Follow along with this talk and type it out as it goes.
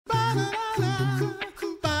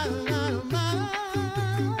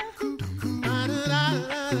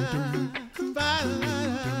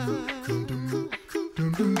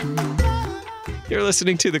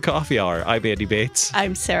listening to The Coffee Hour. I'm Andy Bates.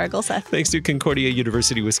 I'm Sarah Gulseth. Thanks to Concordia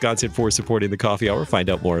University, Wisconsin for supporting The Coffee Hour. Find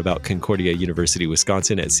out more about Concordia University,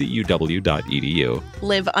 Wisconsin at cuw.edu.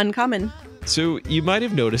 Live uncommon. So you might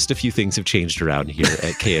have noticed a few things have changed around here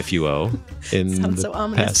at KFUO in Sounds so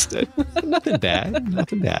ominous. past. Nothing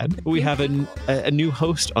bad. We have a new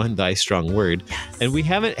host on Thy Strong Word, and we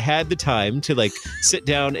haven't had the time to sit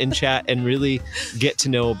down and chat and really get to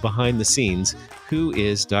know behind the scenes who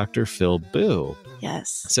is Dr. Phil Booe.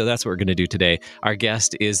 Yes. So that's what we're going to do today. Our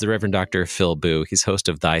guest is the Reverend Dr. Phil Booe. He's host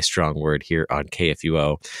of Thy Strong Word here on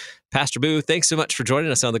KFUO. Pastor Booe, thanks so much for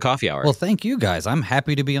joining us on The Coffee Hour. Well, thank you guys. I'm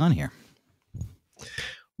happy to be on here.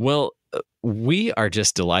 Well, we are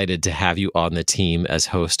just delighted to have you on the team as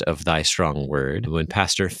host of Thy Strong Word. When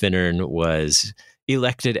Pastor Finnern was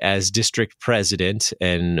elected as district president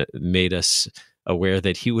and made us aware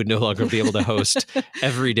that he would no longer be able to host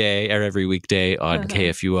every day or every weekday on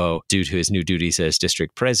KFUO due to his new duties as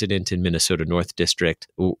district president in Minnesota North District,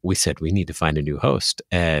 we said we need to find a new host.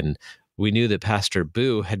 And we knew that Pastor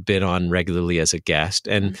Booe had been on regularly as a guest.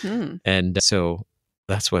 And so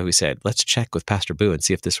that's why we said, let's check with Pastor Booe and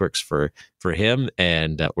see if this works for him.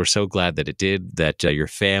 And we're so glad that it did, that your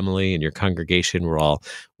family and your congregation were all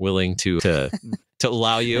willing to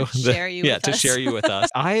allow you share you with us.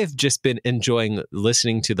 I have just been enjoying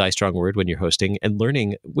listening to Thy Strong Word when you're hosting and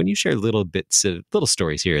learning when you share little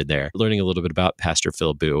stories here and there, learning a little bit about Pastor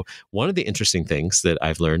Phil Booe. One of the interesting things that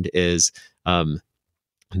I've learned is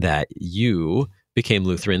that you became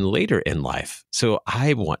Lutheran later in life. So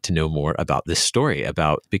I want to know more about this story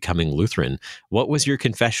about becoming Lutheran. What was your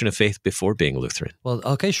confession of faith before being Lutheran? Well,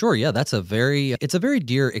 okay, sure. Yeah, it's a very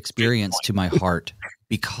dear experience to my heart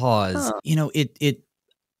because,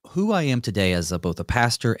 who I am today as both a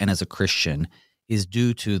pastor and as a Christian is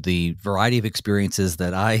due to the variety of experiences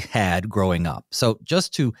that I had growing up. So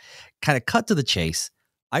just to kind of cut to the chase,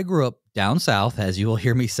 I grew up down south, as you will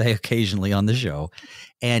hear me say occasionally on the show.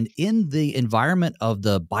 And in the environment of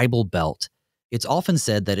the Bible Belt, it's often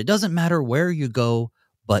said that it doesn't matter where you go,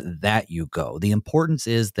 but that you go. The importance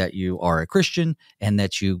is that you are a Christian and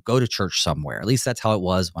that you go to church somewhere. At least that's how it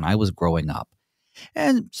was when I was growing up.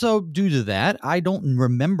 And so due to that, I don't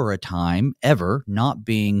remember a time ever not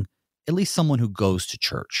being at least someone who goes to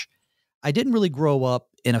church. I didn't really grow up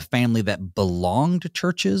in a family that belonged to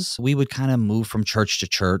churches. We would kind of move from church to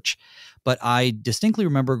church. But I distinctly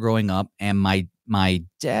remember growing up, and my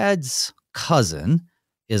dad's cousin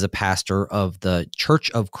is a pastor of the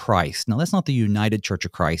Church of Christ. Now, that's not the United Church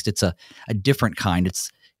of Christ. It's a different kind.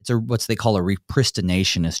 It's what they call a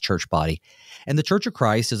repristinationist church body. And the Church of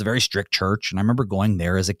Christ is a very strict church, and I remember going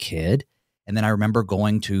there as a kid. And then I remember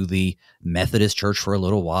going to the Methodist church for a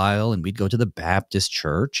little while, and we'd go to the Baptist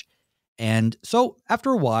church. And so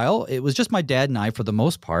after a while, it was just my dad and I for the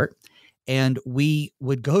most part. And we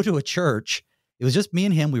would go to a church. It was just me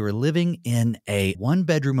and him. We were living in a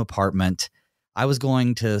one-bedroom apartment. I was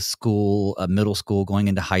going to school, middle school, going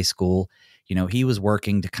into high school. He was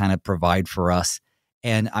working to kind of provide for us.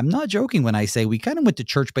 And I'm not joking when I say we kind of went to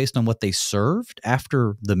church based on what they served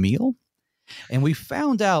after the meal. And we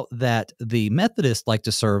found out that the Methodists like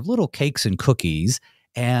to serve little cakes and cookies.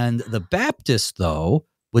 And the Baptists, though,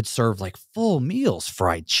 would serve full meals,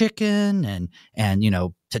 fried chicken and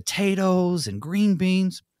potatoes and green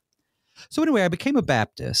beans. So anyway, I became a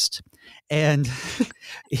Baptist. And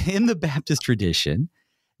in the Baptist tradition,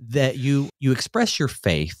 that you express your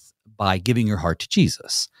faith by giving your heart to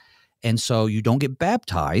Jesus. And so you don't get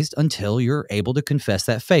baptized until you're able to confess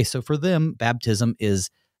that faith. So for them, baptism is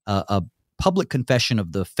a public confession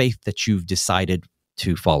of the faith that you've decided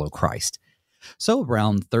to follow Christ. So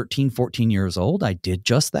around 13, 14 years old, I did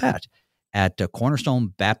just that at Cornerstone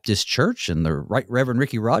Baptist Church, and the Right Reverend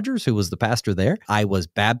Ricky Rogers, who was the pastor there. I was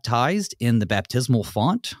baptized in the baptismal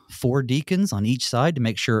font, 4 deacons on each side to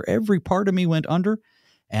make sure every part of me went under,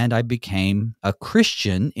 and I became a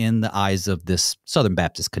Christian in the eyes of this Southern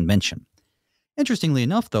Baptist Convention. Interestingly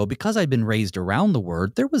enough, though, because I'd been raised around the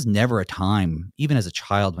Word, there was never a time, even as a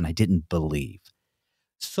child, when I didn't believe.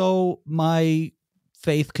 So my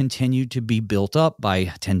faith continued to be built up by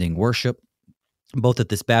attending worship, both at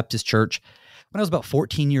this Baptist church. When I was about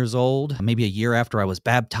 14 years old, maybe a year after I was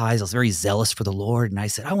baptized, I was very zealous for the Lord, and I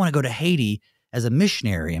said, I want to go to Haiti as a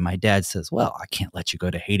missionary. And my dad says, well, I can't let you go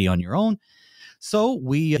to Haiti on your own. So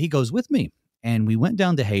he goes with me, and we went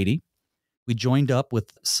down to Haiti. We joined up with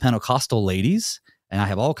Pentecostal ladies, and I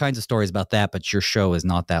have all kinds of stories about that, but your show is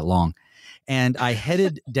not that long. And I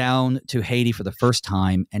headed down to Haiti for the first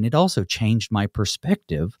time, and it also changed my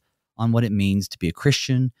perspective on what it means to be a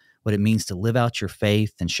Christian, what it means to live out your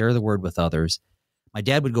faith and share the word with others. My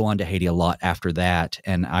dad would go on to Haiti a lot after that,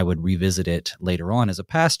 and I would revisit it later on as a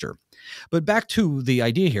pastor. But back to the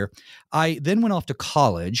idea here, I then went off to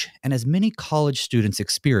college, and as many college students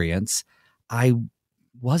experience, I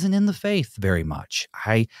wasn't in the faith very much.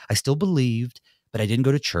 I still believed, but I didn't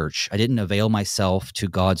go to church. I didn't avail myself to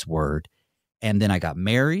God's word. And then I got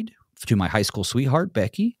married to my high school sweetheart,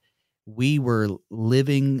 Becky. We were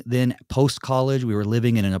living then post-college. We were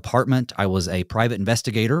living in an apartment. I was a private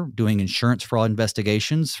investigator doing insurance fraud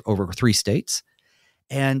investigations over 3 states.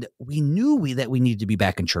 And we knew that we needed to be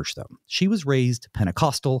back in church, though. She was raised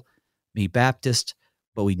Pentecostal, me Baptist,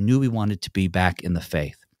 but we knew we wanted to be back in the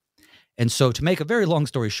faith. And so to make a very long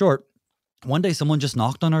story short, one day someone just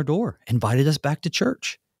knocked on our door, invited us back to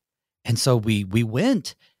church. And so we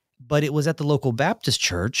went, but it was at the local Baptist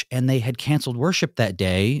church, and they had canceled worship that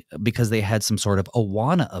day because they had some sort of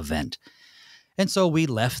Awana event. And so we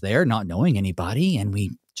left there not knowing anybody, and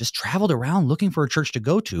we just traveled around looking for a church to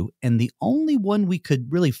go to. And the only one we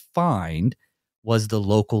could really find was the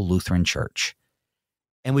local Lutheran church.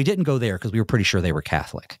 And we didn't go there because we were pretty sure they were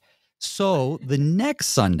Catholic. So the next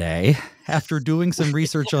Sunday, after doing some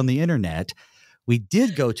research on the internet, we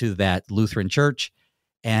did go to that Lutheran church,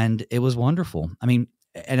 and it was wonderful. I mean,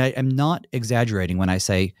 and I am not exaggerating when I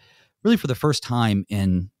say, really for the first time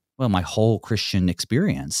in, well, my whole Christian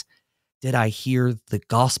experience, did I hear the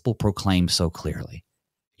gospel proclaimed so clearly.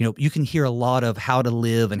 You know, you can hear a lot of how to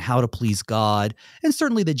live and how to please God, and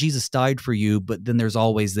certainly that Jesus died for you, but then there's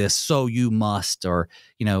always this, so you must, or,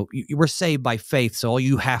 you know, you were saved by faith, so all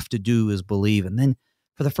you have to do is believe. And then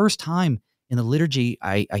for the first time in the liturgy,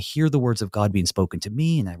 I hear the words of God being spoken to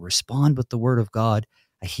me, and I respond with the word of God.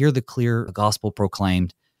 I hear the clear gospel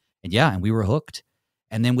proclaimed, and we were hooked.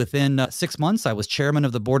 And then within 6 months, I was chairman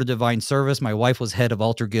of the Board of Divine Service. My wife was head of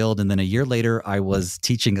Altar Guild. And then a year later, I was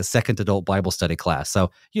teaching a second adult Bible study class.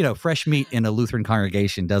 So, you know, fresh meat in a Lutheran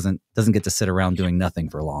congregation doesn't get to sit around doing nothing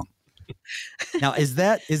for long. Now,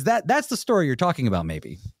 that's the story you're talking about,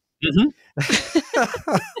 maybe? Mm-hmm.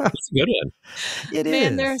 That's a good one. It is.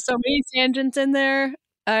 Man, there are so many tangents in there.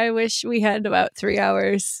 I wish we had about 3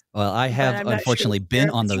 hours. Well, I have unfortunately been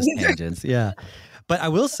on those tangents. Yeah. But I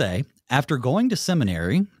will say, after going to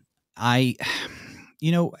seminary, I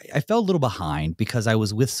felt a little behind because I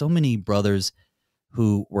was with so many brothers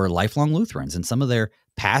who were lifelong Lutherans, and some of their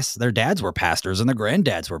dads were pastors and their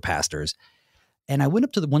granddads were pastors. And I went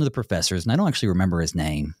up to one of the professors, and I don't actually remember his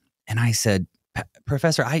name. And I said,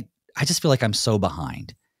 Professor, I just feel like I'm so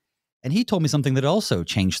behind. And he told me something that also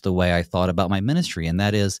changed the way I thought about my ministry. And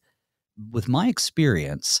that is, with my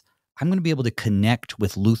experience, I'm going to be able to connect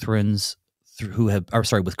with Lutherans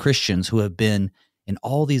with Christians who have been in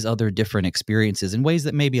all these other different experiences in ways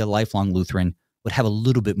that maybe a lifelong Lutheran would have a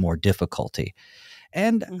little bit more difficulty.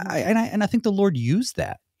 And I think the Lord used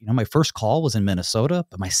that. You know, my first call was in Minnesota,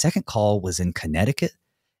 but my second call was in Connecticut.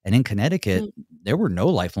 And in Connecticut, there were no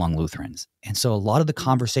lifelong Lutherans. And so a lot of the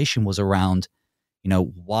conversation was around, you know,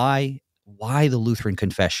 why the Lutheran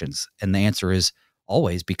confessions? And the answer is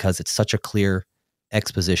always because it's such a clear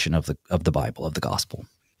exposition of the Bible, of the gospel.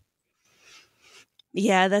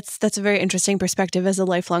 Yeah, that's a very interesting perspective. As a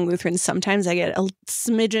lifelong Lutheran, sometimes I get a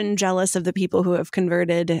smidgen jealous of the people who have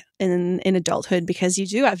converted in adulthood, because you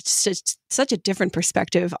do have such a different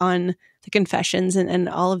perspective on the confessions and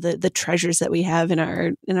all of the treasures that we have in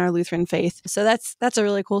our Lutheran faith. So that's a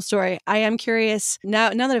really cool story. I am curious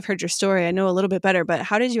now that I've heard your story, I know a little bit better, but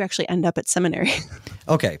how did you actually end up at seminary?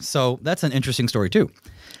 Okay, so that's an interesting story too.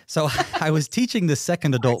 So I was teaching the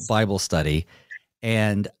second adult Bible study,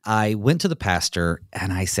 and I went to the pastor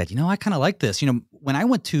and I said, I kind of like this. When I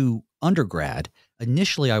went to undergrad,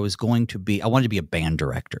 initially I wanted to be a band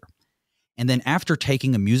director. And then after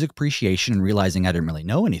taking a music appreciation and realizing I didn't really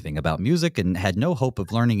know anything about music and had no hope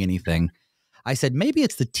of learning anything, I said, maybe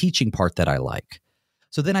it's the teaching part that I like.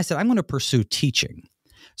 So then I said, I'm going to pursue teaching.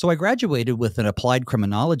 So I graduated with an applied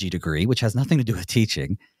criminology degree, which has nothing to do with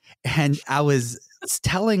teaching. And I was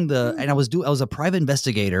I was a private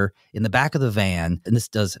investigator in the back of the van, and this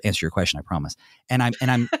does answer your question, I promise. And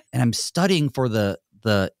I'm studying for the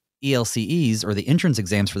ELCEs, or the entrance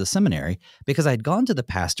exams for the seminary, because I had gone to the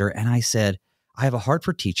pastor and I said, I have a heart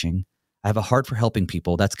for teaching. I have a heart for helping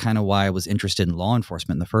people. That's kind of why I was interested in law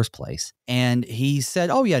enforcement in the first place. And he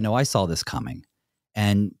said, oh yeah, no, I saw this coming.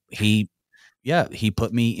 And he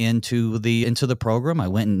put me into the program. I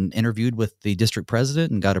went and interviewed with the district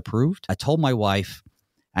president and got approved. I told my wife,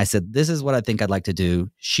 I said, this is what I think I'd like to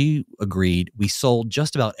do. She agreed. We sold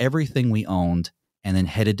just about everything we owned and then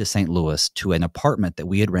headed to St. Louis to an apartment that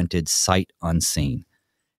we had rented sight unseen.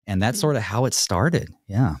 And that's sort of how it started.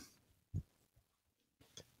 Yeah.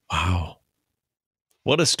 Wow.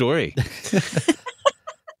 What a story.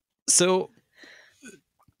 So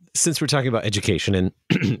since we're talking about education and,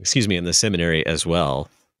 excuse me, in the seminary as well,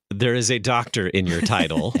 there is a doctor in your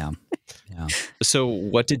title. Yeah. So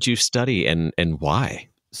what did you study and why?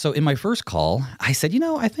 So in my first call, I said,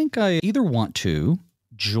 I think I either want to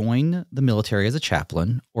join the military as a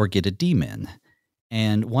chaplain or get a DMin.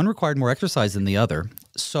 And one required more exercise than the other.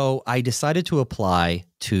 So I decided to apply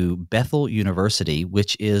to Bethel University,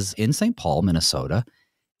 which is in St. Paul, Minnesota.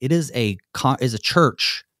 It is a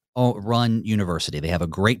church-run university. They have a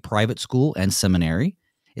great private school and seminary.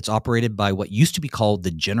 It's operated by what used to be called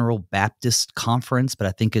the General Baptist Conference, but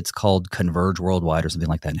I think it's called Converge Worldwide or something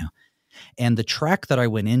like that now. And the track that I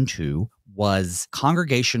went into was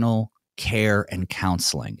congregational care and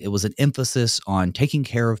counseling. It was an emphasis on taking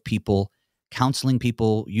care of people, counseling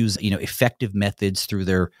people, use effective methods through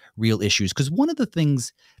their real issues. Because one of the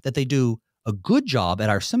things that they do a good job at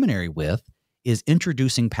our seminary with is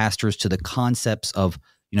introducing pastors to the concepts of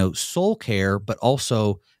soul care, but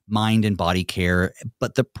also mind and body care.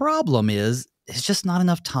 But the problem is, it's just not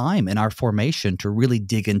enough time in our formation to really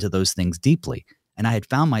dig into those things deeply. And I had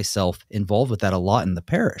found myself involved with that a lot in the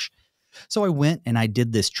parish. So I went and I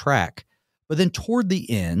did this track. But then toward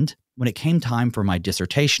the end, when it came time for my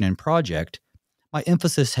dissertation and project, my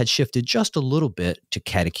emphasis had shifted just a little bit to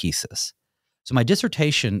catechesis. So my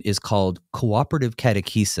dissertation is called Cooperative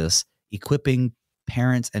Catechesis, Equipping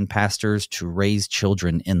Parents and Pastors to Raise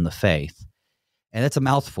Children in the Faith. And that's a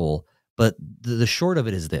mouthful, but the short of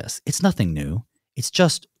it is this. It's nothing new. It's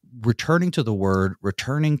just returning to the Word,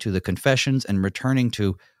 returning to the confessions, and returning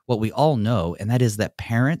to what we all know, and that is that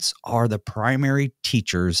parents are the primary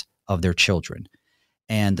teachers of their children.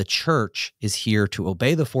 And the church is here to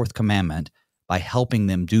obey the fourth commandment by helping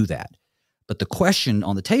them do that. But the question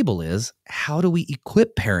on the table is, how do we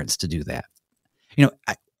equip parents to do that?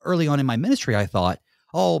 Early on in my ministry, I thought,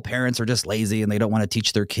 parents are just lazy and they don't want to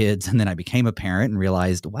teach their kids. And then I became a parent and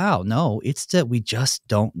realized, wow, no, it's that we just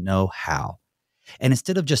don't know how. And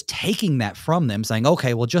instead of just taking that from them, saying,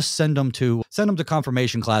 okay, well, just send them to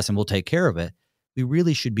confirmation class and we'll take care of it, we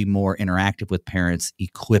really should be more interactive with parents,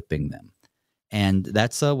 equipping them. And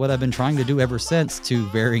that's what I've been trying to do ever since, to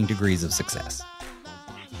varying degrees of success.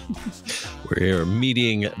 We're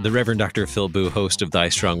meeting the Reverend Dr. Phil Booe, host of Thy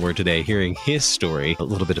Strong Word today, hearing his story, a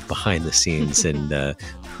little bit of behind the scenes and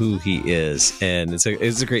who he is. And it's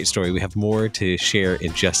a great story. We have more to share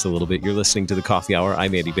in just a little bit. You're listening to The Coffee Hour.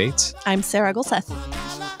 I'm Andy Bates. I'm Sarah Golseth.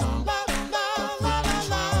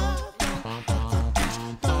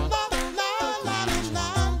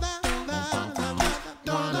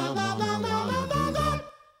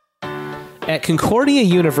 At Concordia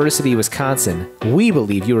University, Wisconsin, we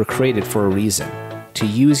believe you were created for a reason: to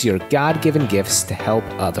use your God-given gifts to help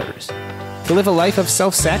others, to live a life of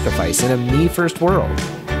self-sacrifice in a me-first world,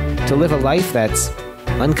 to live a life that's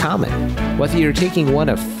uncommon. Whether you're taking one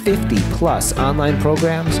of 50-plus online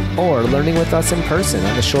programs or learning with us in person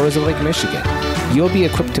on the shores of Lake Michigan, you'll be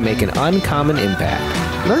equipped to make an uncommon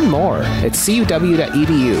impact. Learn more at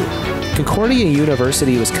cuw.edu. Concordia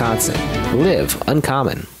University, Wisconsin. Live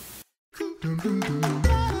uncommon.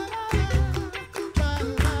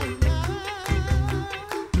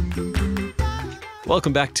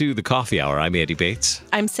 Welcome back to The Coffee Hour. I'm Andy Bates.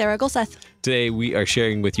 I'm Sarah Golseth. Today, we are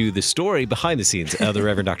sharing with you the story behind the scenes of the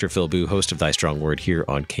Reverend Dr. Phil Booe, host of Thy Strong Word here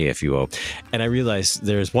on KFUO. And I realized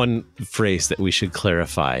there's one phrase that we should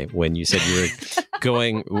clarify when you said you were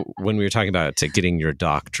when we were talking about getting your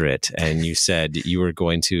doctorate, and you said you were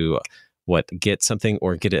going to get something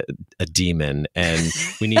or get a demon. And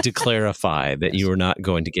we need to clarify that you are not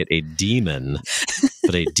going to get a demon,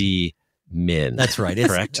 but a D-min. That's right. It's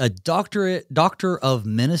correct? A doctor of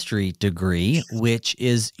ministry degree, which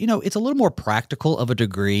is, it's a little more practical of a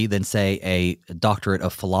degree than, say, a doctorate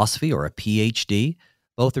of philosophy or a PhD.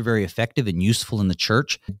 Both are very effective and useful in the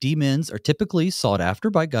church. D-mins are typically sought after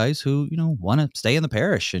by guys who, want to stay in the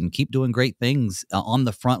parish and keep doing great things on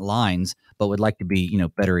the front lines, but would like to be,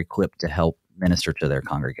 better equipped to help minister to their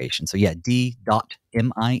congregation. So yeah,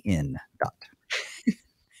 D.min.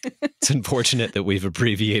 It's unfortunate that we've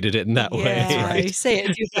abbreviated it in that way. Yeah, right. You say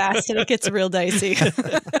it too fast and it gets real dicey.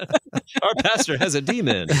 Our pastor has a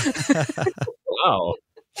demon. Wow.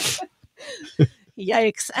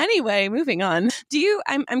 Yikes. Anyway, moving on.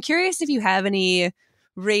 I'm curious if you have any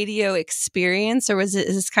radio experience, or is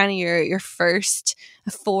this kind of your first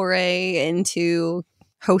foray into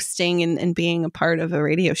hosting and being a part of a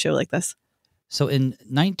radio show like this? So in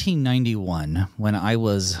 1991, when I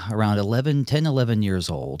was around 11 years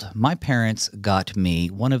old, my parents got me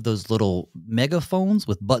one of those little megaphones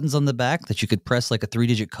with buttons on the back that you could press like a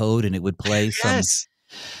 3-digit code and it would play some. Yes.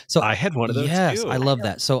 So I had one of those too. Yes, I love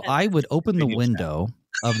that. So I would open the window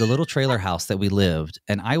of the little trailer house that we lived,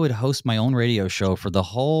 and I would host my own radio show for the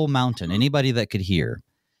whole mountain, anybody that could hear.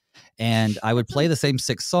 And I would play the same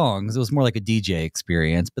 6 songs. It was more like a DJ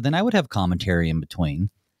experience, but then I would have commentary in between.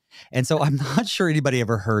 And so I'm not sure anybody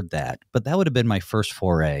ever heard that, but that would have been my first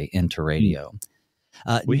foray into radio.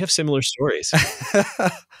 We have similar stories.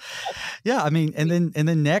 Yeah, I mean, and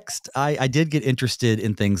then next, I did get interested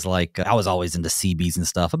in things like, I was always into CBs and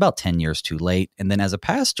stuff, about 10 years too late. And then as a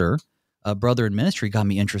pastor, a brother in ministry got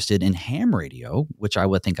me interested in ham radio, which I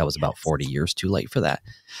would think I was about 40 years too late for that.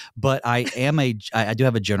 But I do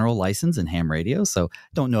have a general license in ham radio, so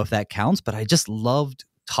don't know if that counts, but I just loved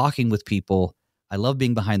talking with people. I love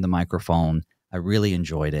being behind the microphone. I really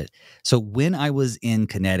enjoyed it. So when I was in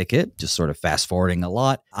Connecticut, just sort of fast forwarding a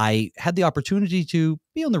lot, I had the opportunity to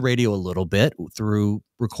be on the radio a little bit through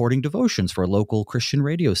recording devotions for a local Christian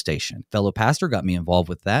radio station. Fellow pastor got me involved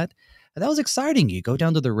with that. And that was exciting. You go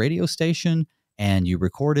down to the radio station and you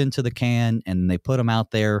record into the can and they put them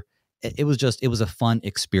out there. It was a fun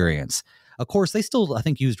experience. Of course, they still, I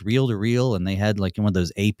think, used reel to reel, and they had like one of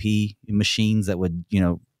those AP machines that would,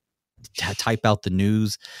 type out the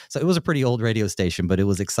news. So it was a pretty old radio station, but it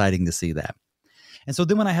was exciting to see that. And so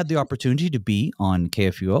then when I had the opportunity to be on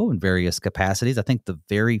KFUO in various capacities, I think the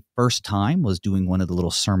very first time was doing one of the little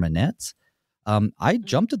sermonettes. I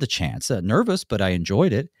jumped at the chance, nervous, but I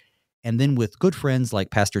enjoyed it. And then with good friends like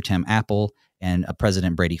Pastor Tim Apple and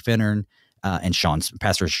President Brady Finnern and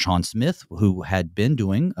Pastor Sean Smith, who had been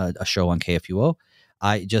doing a show on KFUO,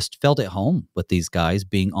 I just felt at home with these guys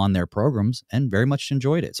being on their programs and very much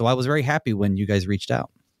enjoyed it. So I was very happy when you guys reached out.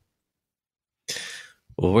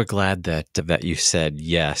 Well, we're glad that you said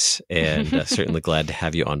yes, and certainly glad to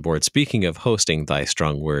have you on board. Speaking of hosting Thy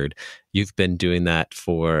Strong Word, you've been doing that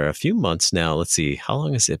for a few months now. Let's see, how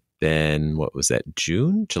long has it been? What was that,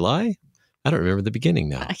 June, July? I don't remember the beginning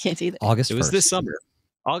now. I can't either. August 1st. It was this summer.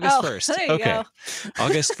 August 1st. There you go.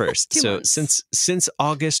 August 1st. So months. since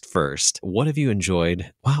August 1st, what have you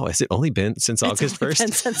enjoyed? Wow, has it only been since August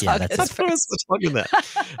 1st? Since Yeah, August that's-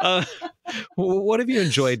 1st. What have you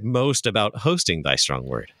enjoyed most about hosting Thy Strong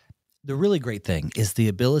Word? The really great thing is the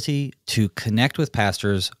ability to connect with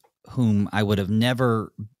pastors whom I would have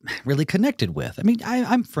never really connected with. I mean,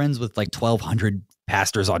 I'm friends with like 1,200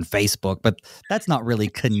 pastors on Facebook, but that's not really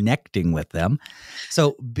connecting with them.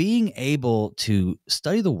 So being able to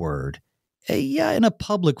study the Word, in a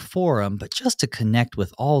public forum, but just to connect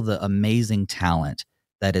with all the amazing talent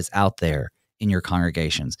that is out there in your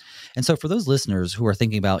congregations. And so for those listeners who are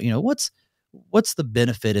thinking about, what's the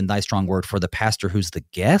benefit in Thy Strong Word for the pastor who's the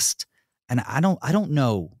guest? And I don't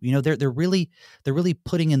know. They're really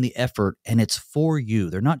putting in the effort, and it's for you.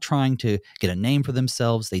 They're not trying to get a name for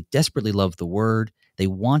themselves. They desperately love the Word. They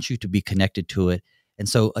want you to be connected to it. And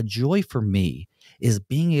so a joy for me is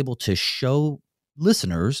being able to show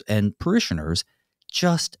listeners and parishioners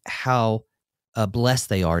just how blessed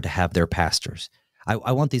they are to have their pastors.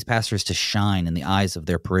 I want these pastors to shine in the eyes of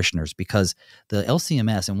their parishioners, because the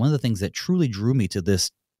LCMS, and one of the things that truly drew me to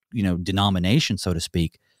this, denomination, so to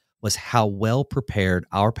speak, was how well prepared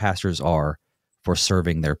our pastors are for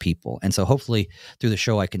serving their people. And so hopefully through the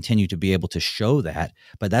show, I continue to be able to show that,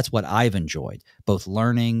 but that's what I've enjoyed, both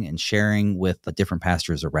learning and sharing with the different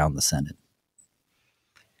pastors around the Synod.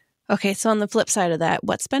 Okay, so on the flip side of that,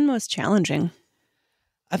 what's been most challenging?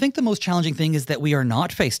 I think the most challenging thing is that we are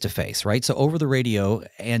not face-to-face, right? So over the radio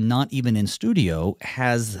and not even in studio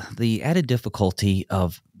has the added difficulty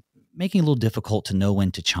of making it a little difficult to know when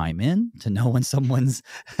to chime in, to know when someone's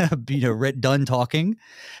done talking,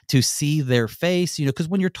 to see their face, because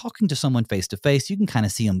when you're talking to someone face-to-face, you can kind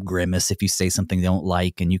of see them grimace if you say something they don't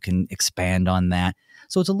like, and you can expand on that.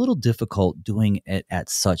 So it's a little difficult doing it at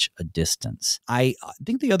such a distance. I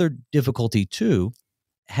think the other difficulty, too,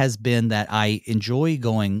 has been that I enjoy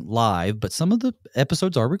going live, but some of the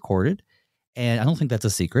episodes are recorded, and I don't think that's a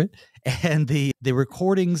secret. And the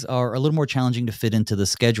recordings are a little more challenging to fit into the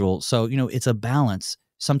schedule. So, it's a balance.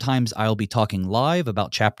 Sometimes I'll be talking live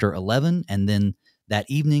about chapter 11, and then that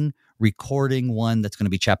evening recording one that's going to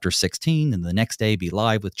be chapter 16, and the next day be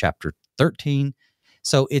live with chapter 13.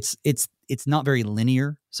 So it's not very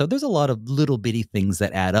linear. So there's a lot of little bitty things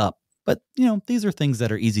that add up. But, these are things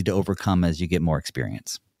that are easy to overcome as you get more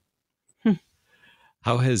experience.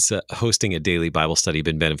 How has hosting a daily Bible study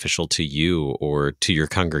been beneficial to you or to your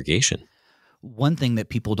congregation? One thing that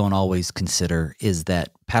people don't always consider is that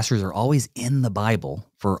pastors are always in the Bible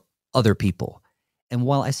for other people. And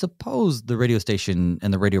while I suppose the radio station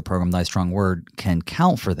and the radio program, Thy Strong Word, can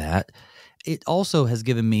count for that, it also has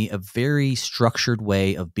given me a very structured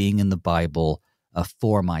way of being in the Bible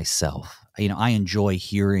for myself. I enjoy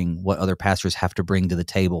hearing what other pastors have to bring to the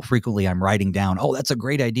table. Frequently, I'm writing down, oh, that's a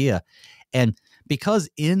great idea. And because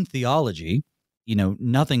in theology,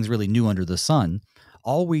 nothing's really new under the sun,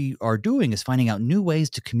 all we are doing is finding out new ways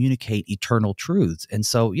to communicate eternal truths. And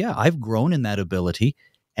so, yeah, I've grown in that ability.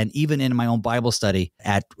 And even in my own Bible study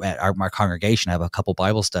at my congregation, I have a couple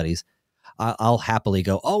Bible studies. I'll happily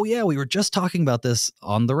go, oh, yeah, we were just talking about this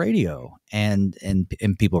on the radio. And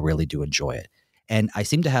people really do enjoy it. And I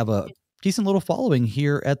seem to have a decent little following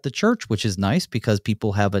here at the church, which is nice because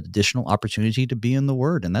people have additional opportunity to be in the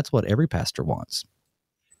Word. And that's what every pastor wants.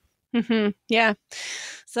 Mm-hmm. Yeah.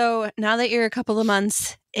 So now that you're a couple of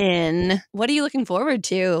months in, what are you looking forward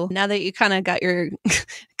to now that you kind of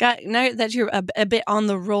now that you're a bit on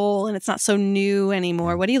the roll and it's not so new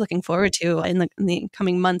anymore? What are you looking forward to in the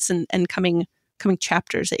coming months and coming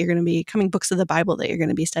chapters that you're going to be, coming books of the Bible that you're going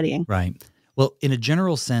to be studying? Right. Well, in a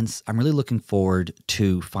general sense, I'm really looking forward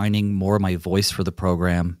to finding more of my voice for the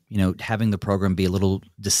program, having the program be a little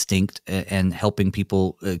distinct and helping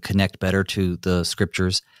people connect better to the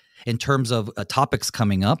scriptures. In terms of topics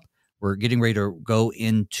coming up, we're getting ready to go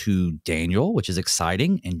into Daniel, which is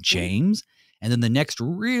exciting, and James. And then the next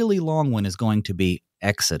really long one is going to be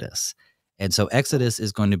Exodus. And so Exodus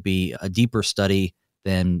is going to be a deeper study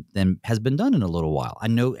than has been done in a little while. I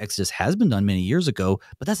know Exodus has been done many years ago,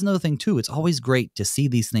 but that's another thing too. It's always great to see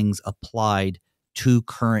these things applied to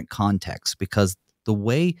current context, because the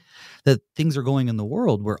way that things are going in the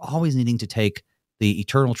world, we're always needing to take the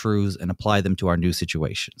eternal truths and apply them to our new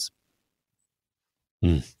situations.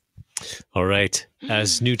 All right.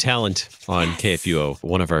 As new talent on KFUO,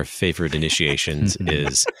 one of our favorite initiations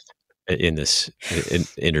is in this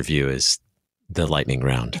interview is the lightning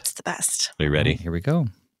round. It's the best. Are you ready? Here we go.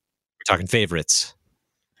 We're talking favorites.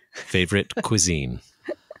 Favorite cuisine.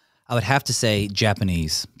 I would have to say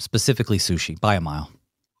Japanese, specifically sushi, by a mile.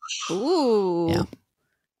 Ooh. Yeah.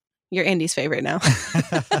 You're Andy's favorite now.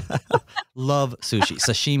 Love sushi.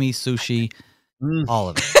 Sashimi, sushi, all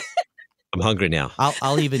of it. I'm hungry now.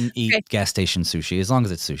 I'll even eat gas station sushi as long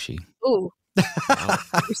as it's sushi. Ooh. Wow.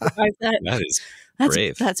 You survived that. That's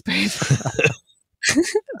brave. That's brave.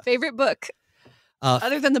 Favorite book?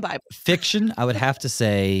 Other than the Bible. Fiction, I would have to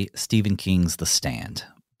say Stephen King's The Stand.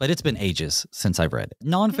 But it's been ages since I've read it.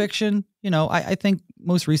 Nonfiction, I think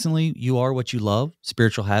most recently You Are What You Love,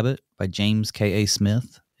 Spiritual Habit by James K.A.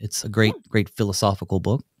 Smith. It's a great philosophical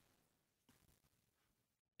book.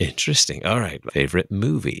 Interesting. All right. Favorite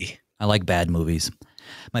movie? I like bad movies.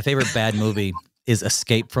 My favorite bad movie is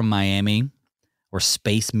Escape from Miami or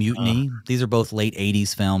Space Mutiny. These are both late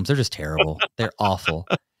 80s films. They're just terrible. They're awful.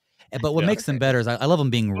 But what makes them better is I love them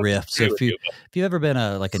being riffed. So if you've ever been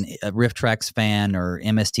a Riff Tracks fan or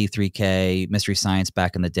MST3K, Mystery Science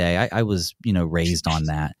back in the day, I was raised on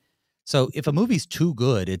that. So if a movie's too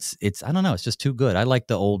good, it's I don't know, it's just too good. I like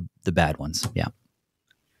the bad ones. Yeah.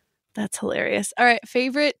 That's hilarious. All right,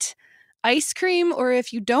 favorite ice cream, or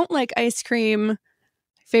if you don't like ice cream,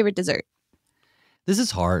 favorite dessert? This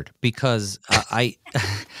is hard because I'm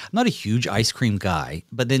not a huge ice cream guy,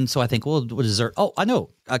 but then so I think, well, what dessert? Oh, I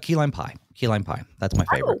know, key lime pie. Key lime pie. That's my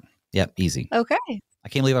favorite. Yep, easy. Okay. I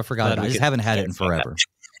can't believe I forgot it. I just haven't had it in forever.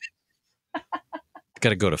 Got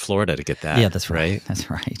to go to Florida to get that. Yeah, that's right. That's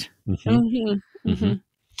right. Mm-hmm. Mm-hmm. Mm-hmm.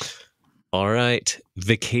 All right.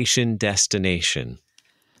 Vacation destination.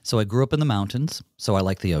 So I grew up in the mountains, so I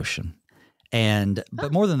like the ocean.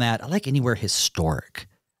 But more than that, I like anywhere historic.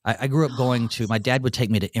 I grew up going to, my dad would take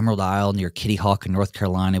me to Emerald Isle near Kitty Hawk in North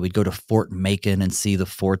Carolina. We'd go to Fort Macon and see the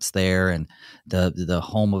forts there and the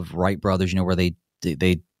home of Wright brothers, where they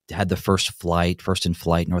had the first in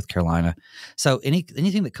flight, North Carolina. So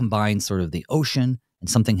anything that combines sort of the ocean and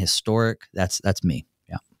something historic, that's me.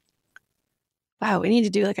 Yeah. Wow, we need to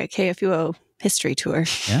do like a KFUO history tour.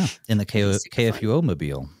 Yeah, in the KFUO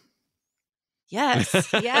mobile. Yes,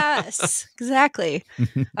 exactly.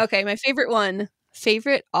 Okay, my favorite one.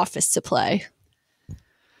 Favorite office supply?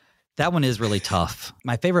 That one is really tough.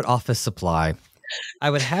 My favorite office supply, I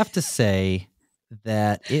would have to say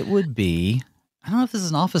that it would be, I don't know if this is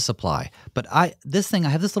an office supply, but I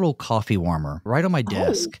have this little coffee warmer right on my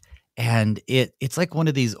desk. And it's like one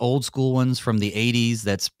of these old school ones from the 80s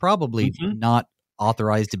that's probably not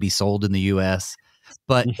authorized to be sold in the US.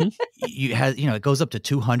 But it goes up to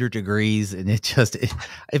 200 degrees and you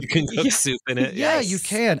can cook soup in it. Yeah, you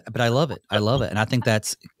can. But I love it. And I think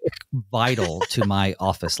that's vital to my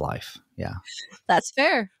office life. Yeah. That's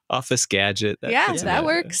fair. Office gadget. That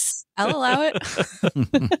works. I'll allow it.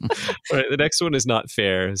 All right. The next one is not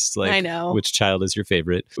fair. It's like, I know. Which child is your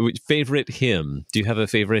favorite? Favorite hymn? Do you have a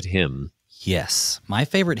favorite hymn? Yes. My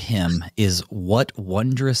favorite hymn is What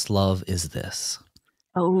Wondrous Love Is This?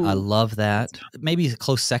 Oh, I love that. Maybe a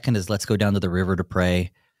close second is Let's Go Down to the River to Pray.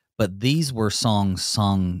 But these were songs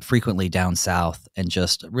sung frequently down south and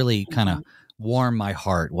just really kind of warm my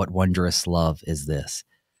heart. What wondrous love is this?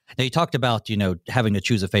 Now, you talked about, having to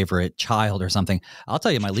choose a favorite child or something. I'll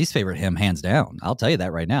tell you my least favorite hymn, hands down. I'll tell you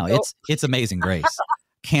that right now. It's Amazing Grace.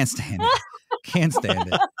 Can't stand it. Can't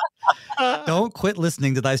stand it. Don't quit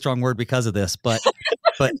listening to Thy Strong Word because of this. But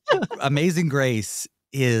Amazing Grace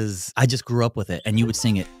I just grew up with it, and you would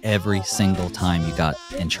sing it every single time you got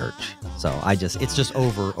in church. So it's just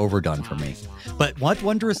overdone for me. But What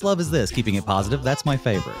Wondrous Love Is This? Keeping it positive, that's my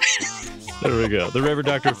favorite. There we go. The Reverend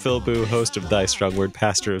Dr. Phil Booe, host of Thy Strong Word,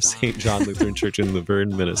 pastor of St. John Lutheran Church in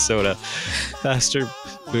Luverne, Minnesota. Pastor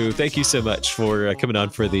Booe, thank you so much for coming on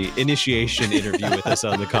for the initiation interview with us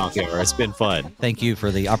on the Coffee Hour. It's been fun. Thank you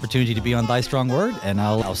for the opportunity to be on Thy Strong Word, and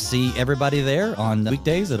I'll see everybody there on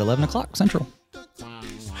weekdays at 11 o'clock Central.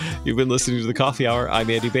 You've been listening to the Coffee Hour. I'm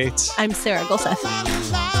Andy Bates. I'm Sarah Gulseth.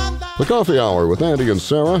 The Coffee Hour with Andy and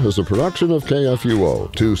Sarah is a production of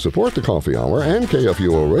KFUO. To support the Coffee Hour and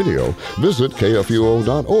KFUO Radio, visit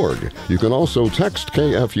KFUO.org. You can also text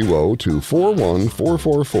KFUO to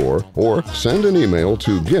 41444 or send an email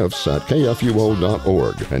to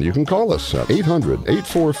gifts@KFUO.org. And you can call us at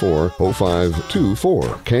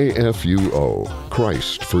 800-844-0524. KFUO.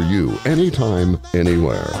 Christ for you, anytime,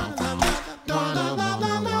 anywhere.